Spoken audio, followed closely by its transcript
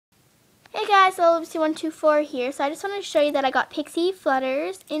Hey guys, LLC124 here. So I just wanted to show you that I got Pixie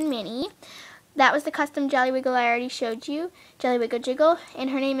Flutters in Mini. That was the custom Jelly Wiggle I already showed you, Jelly Wiggle Jiggle, and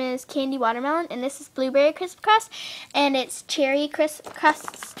her name is Candy Watermelon, and this is Blueberry Crisp Crust, and it's Cherry Crisp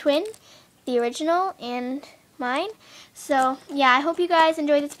Crust's twin, the original, and mine. So yeah, I hope you guys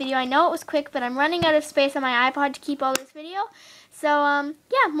enjoyed this video. I know it was quick, but I'm running out of space on my iPod to keep all this video. So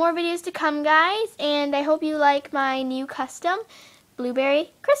yeah, more videos to come, guys, and I hope you like my new custom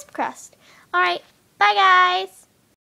Blueberry Crisp Crust. Alright, bye guys!